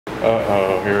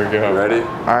Uh-oh, here we go. Ready?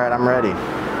 All right, I'm ready.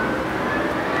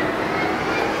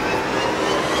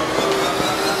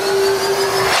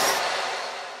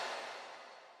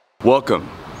 Welcome.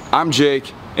 I'm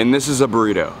Jake, and this is a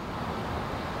burrito.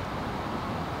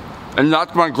 And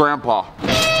that's my grandpa.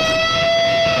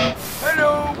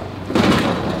 Hello.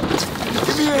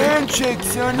 Give me a handshake,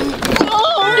 sonny.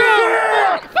 Oh,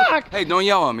 yeah. Fuck. Hey, don't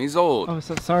yell at him. He's old. Oh,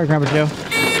 so sorry, Grandpa Joe.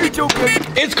 It's okay.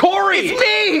 It's Corey! It's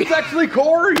me! It's actually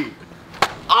Corey!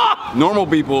 Normal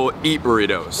people eat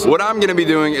burritos. What I'm gonna be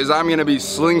doing is I'm gonna be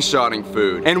slingshotting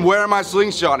food. And where am I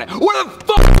slingshotting it? Where the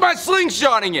fuck am I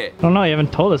slingshotting it? I don't know, you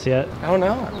haven't told us yet. I don't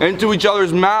know. Into each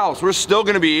other's mouths. We're still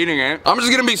gonna be eating it. I'm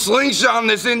just gonna be slingshotting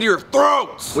this into your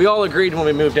throats. We all agreed when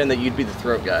we moved in that you'd be the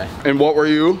throat guy. And what were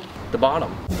you? The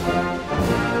bottom.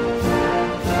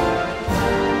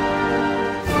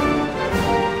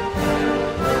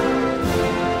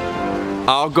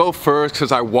 I'll go first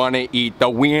because I want to eat the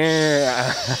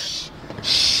winner.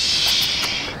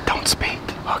 Don't speak.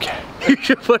 Okay. You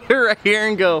should put it right here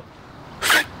and go.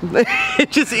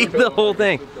 Just eat the whole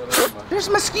thing. There's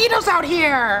mosquitoes out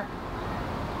here!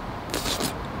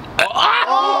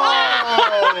 Oh!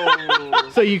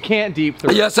 So you can't deep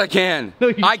throat. Yes, I can. No,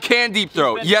 you- I can deep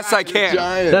throat. Yes, I can.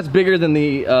 That's bigger than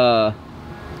the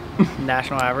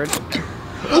National average.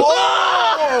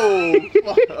 Oh!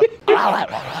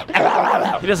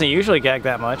 He doesn't usually gag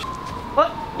that much.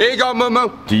 Here you go,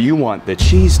 Momo. Do you want the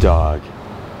cheese dog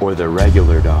or the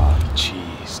regular dog?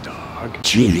 Cheese dog.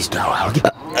 Cheese dog.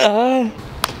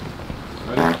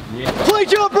 play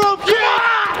jump rope.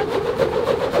 Yeah!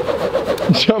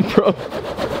 Jump rope.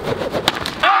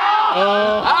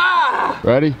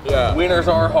 Ready? Yeah. Winners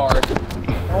are hard.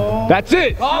 That's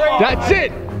it. That's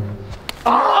it.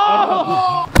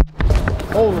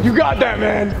 Oh, you got that,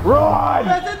 man. Run.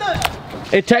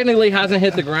 It technically hasn't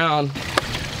hit the ground.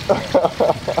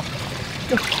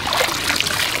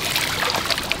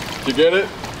 You get it?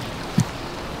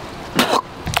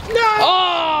 No!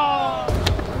 Oh!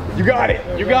 You got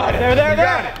it. You got it. There.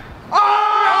 Got it. Oh!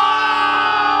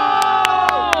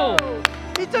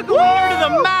 He took a wiener to the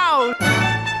mouth!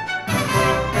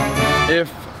 If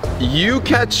you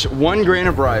catch 1 grain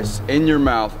of rice in your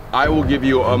mouth, I will give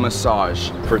you a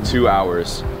massage for 2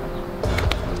 hours.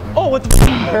 Oh, what the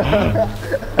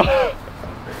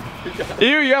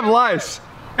Ew, you have lice.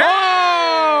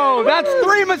 Oh, that's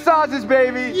 3 massages,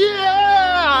 baby.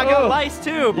 Yeah! I got lice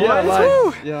too, boys. Yeah, lice.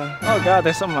 Woo. Yeah. Oh god,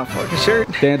 there's something on my fucking shirt.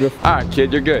 Dandruff. All right,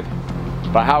 kid, you're good.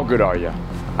 But how good are you?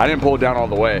 I didn't pull it down all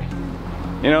the way.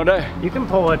 You know that? You can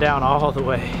pull it down all the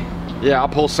way. Yeah, I'll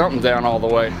pull something down all the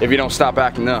way if you don't stop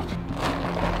acting up.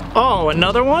 Oh,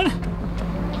 another one?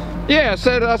 Yeah, I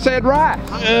said rice.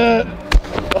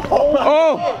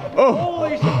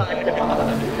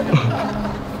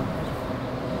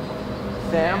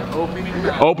 Sam, open your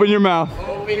mouth. Open your mouth.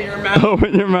 Open your mouth.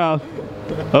 Open your mouth.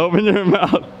 Open your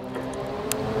mouth.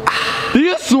 Do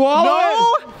you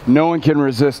swallow it? No one can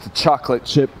resist a chocolate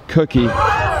chip cookie.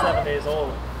 7 days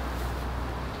old.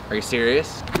 Are you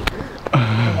serious?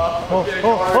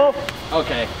 Oh.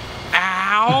 Okay.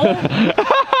 Ow!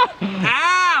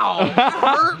 Ow! That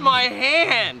hurt my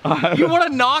hand! You want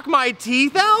to knock my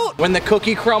teeth out? When the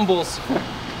cookie crumbles.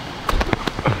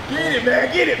 Get it,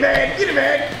 man. Get it, man. Get it,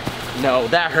 man. No,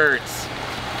 that hurts.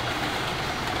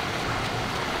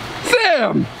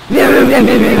 Sam!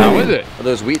 How is it? Are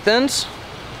those wheat thins?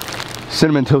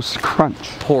 Cinnamon Toast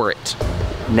Crunch. Pour it.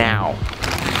 Now.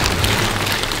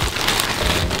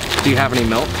 Do you have any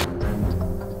milk?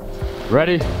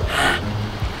 Ready?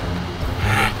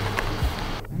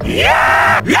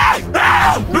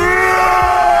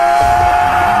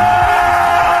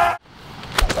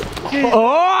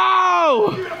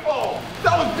 Oh! Beautiful!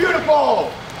 That was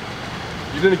beautiful!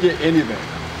 You didn't get anything.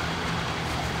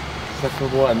 Except for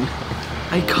one.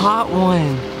 I caught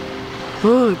one.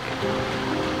 Look.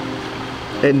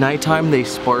 At nighttime they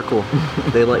sparkle.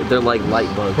 they're like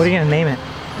light bugs. What are you gonna name it?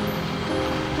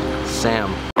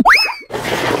 Sam.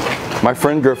 My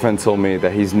friend Griffin told me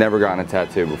that he's never gotten a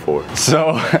tattoo before.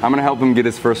 So I'm gonna help him get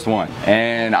his first one.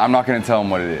 And I'm not gonna tell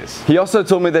him what it is. He also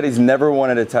told me that he's never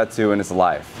wanted a tattoo in his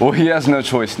life. Well, he has no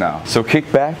choice now. So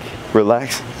kick back,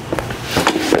 relax,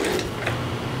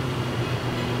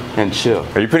 and chill.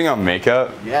 Are you putting on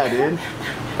makeup? Yeah, dude.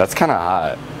 That's kinda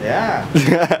hot. Yeah.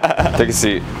 Take a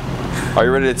seat. Are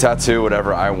you ready to tattoo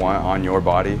whatever I want on your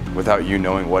body without you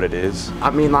knowing what it is? I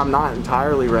mean, I'm not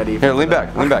entirely ready. Here, lean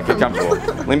back, get comfortable.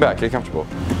 Lean back, get comfortable.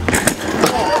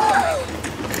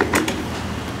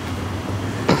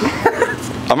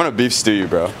 I'm gonna beef stew you,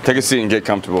 bro. Take a seat and get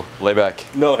comfortable. Lay back.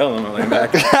 No, hell no, lay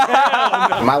back.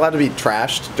 Am I allowed to be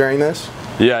trashed during this?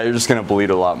 Yeah, you're just gonna bleed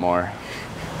a lot more.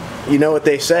 You know what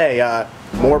they say,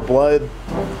 more blood,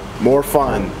 more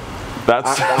fun.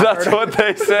 That's what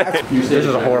they say. This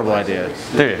is a horrible idea.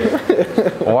 Dude,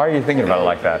 why are you thinking about it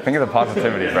like that? Think of the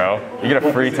positivity, bro. You get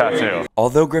a free tattoo.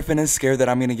 Although Griffin is scared that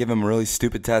I'm gonna give him a really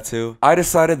stupid tattoo, I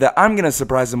decided that I'm gonna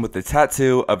surprise him with the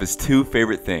tattoo of his 2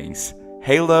 favorite things.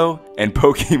 Halo and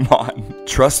Pokemon.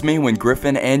 Trust me, when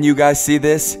Griffin and you guys see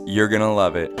this, you're gonna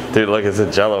love it. Dude, look, it's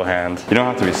a Jello hand. You don't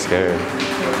have to be scared.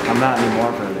 I'm not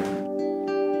anymore, brother.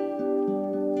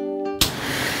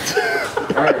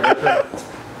 Alright,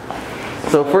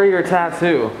 so for your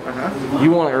tattoo,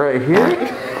 you want it right here?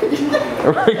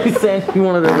 Or are you saying you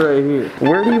wanted it right here?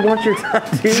 Where do you want your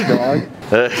tattoo, dog?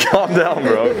 Calm down,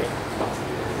 bro.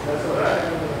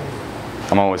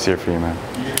 I'm always here for you, man.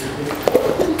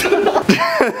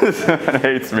 This man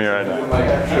hates me right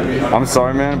now. I'm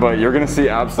sorry, man, but you're gonna see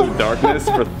absolute darkness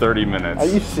for 30 minutes. Are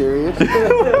you serious?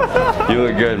 You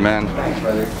look good, man.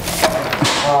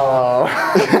 Oh.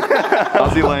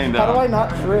 How's he laying down? How do I not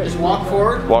trip? Just walk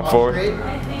forward. Walk forward. Straight.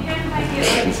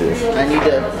 I need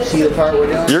to see the part we're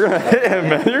doing. You're gonna hit him,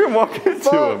 man. You're gonna walk into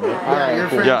him. Alright, your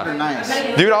friends Yeah. are nice.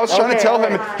 Dude, I was trying to tell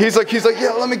him. He's like,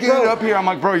 yeah, let me get it up here. I'm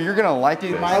like, bro, you're gonna like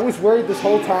it. I was worried this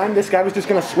whole time this guy was just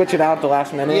gonna switch it out at the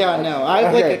last minute. Yeah, no. I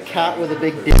have like a cat with a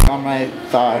big dick on my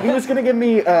thigh. He was gonna give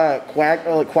me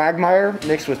Quagmire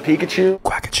mixed with Pikachu.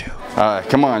 Quackachoo. Alright,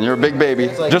 come on, you're a big baby.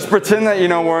 Just pretend that, you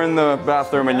know, we're in the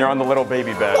bathroom and you're on the little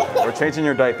baby bed. We're changing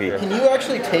your diaper. Can you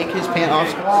actually take his pant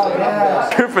off? Oh, yeah.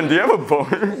 Griffin, do you have a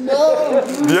boner? No.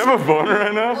 Do you have a boner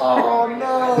right now? Oh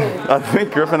no. I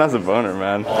think Griffin has a boner,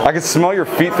 man. I can smell your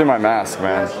feet through my mask,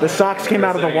 man. The socks came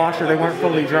out of the washer, they weren't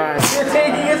fully dry. You're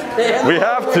taking his pants. We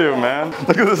have to, man.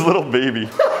 Look at this little baby.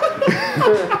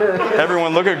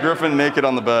 Everyone, look at Griffin naked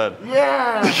on the bed.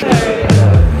 Yeah!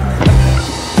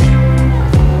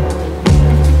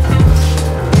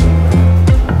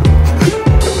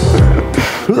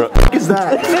 Who the f is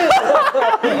that?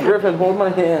 Griffin, hold my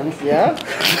hands. Yeah?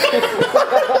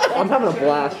 I'm having a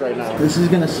blast right now. This is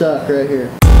gonna suck right here.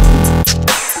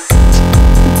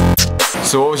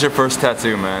 So what was your first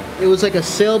tattoo, man? It was like a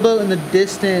sailboat in the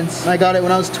distance. I got it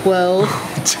when I was 12.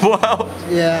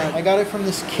 12? Yeah, I got it from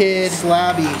this kid,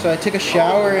 Slabby. So I took a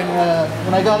shower, and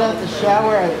when I got out the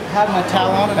shower, I had my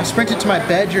towel on, and I sprinted to my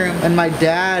bedroom, and my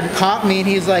dad caught me, and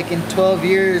he's like, in 12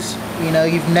 years, you know,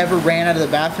 you've never ran out of the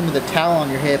bathroom with a towel on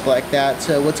your hip like that,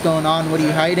 so what's going on? What are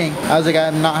you hiding? I was like,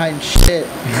 I'm not hiding shit.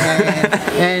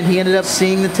 And he ended up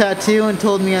seeing the tattoo and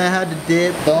told me I had to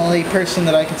dip. The only person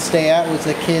that I could stay at was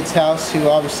the kid's house, who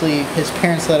obviously his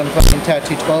parents let him fucking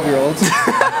tattoo 12-year-olds.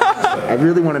 I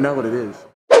really want to know what it is.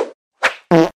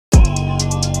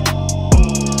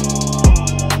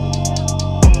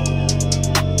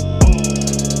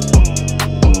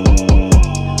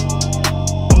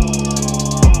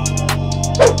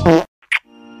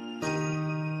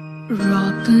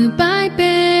 Rock-a-bye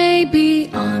baby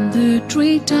on the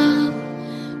treetop.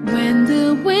 When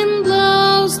the wind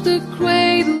blows the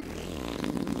cradle.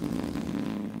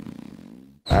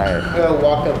 Alright. I'm gonna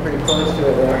walk up pretty close to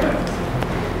it there.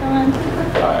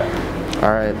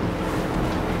 Alright.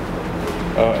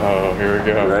 Uh-oh, here we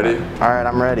go. Ready? Alright,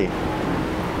 I'm ready.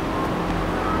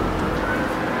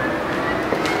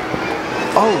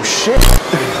 Oh shit!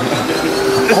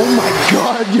 Oh my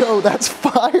god, yo, that's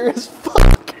fire as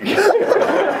fuck!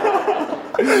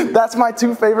 That's my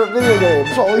 2 favorite video games.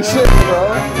 Holy shit, bro.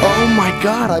 Oh my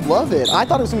god, I love it. I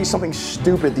thought it was gonna be something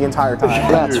stupid the entire time.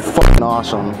 That's fucking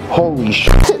awesome. Holy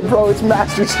shit, bro, it's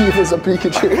Master Chief as a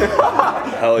Pikachu.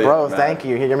 Hell yeah, Bro, man. thank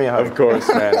you. Here, give me a hug. Of course,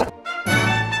 man.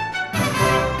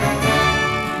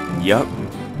 Yup.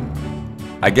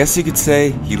 I guess you could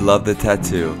say he loved the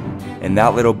tattoo. And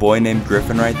that little boy named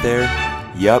Griffin right there,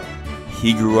 yup,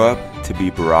 he grew up to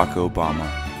be Barack Obama.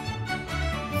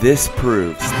 This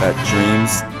proves that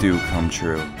dreams do come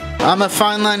true. I'm a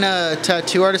fine line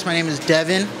tattoo artist. My name is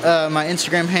Devin. My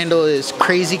Instagram handle is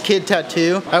Crazy Kid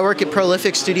Tattoo. I work at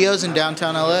Prolific Studios in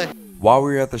downtown LA. While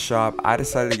we were at the shop, I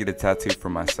decided to get a tattoo for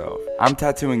myself. I'm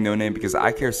tattooing No Name because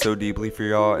I care so deeply for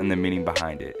y'all and the meaning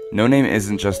behind it. No Name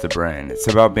isn't just a brand. It's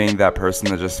about being that person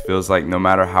that just feels like no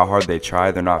matter how hard they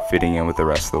try, they're not fitting in with the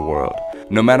rest of the world.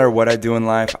 No matter what I do in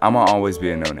life, I'ma always be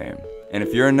a No Name. And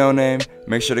if you're a No Name,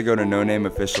 make sure to go to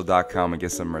nonameofficial.com and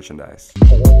get some merchandise.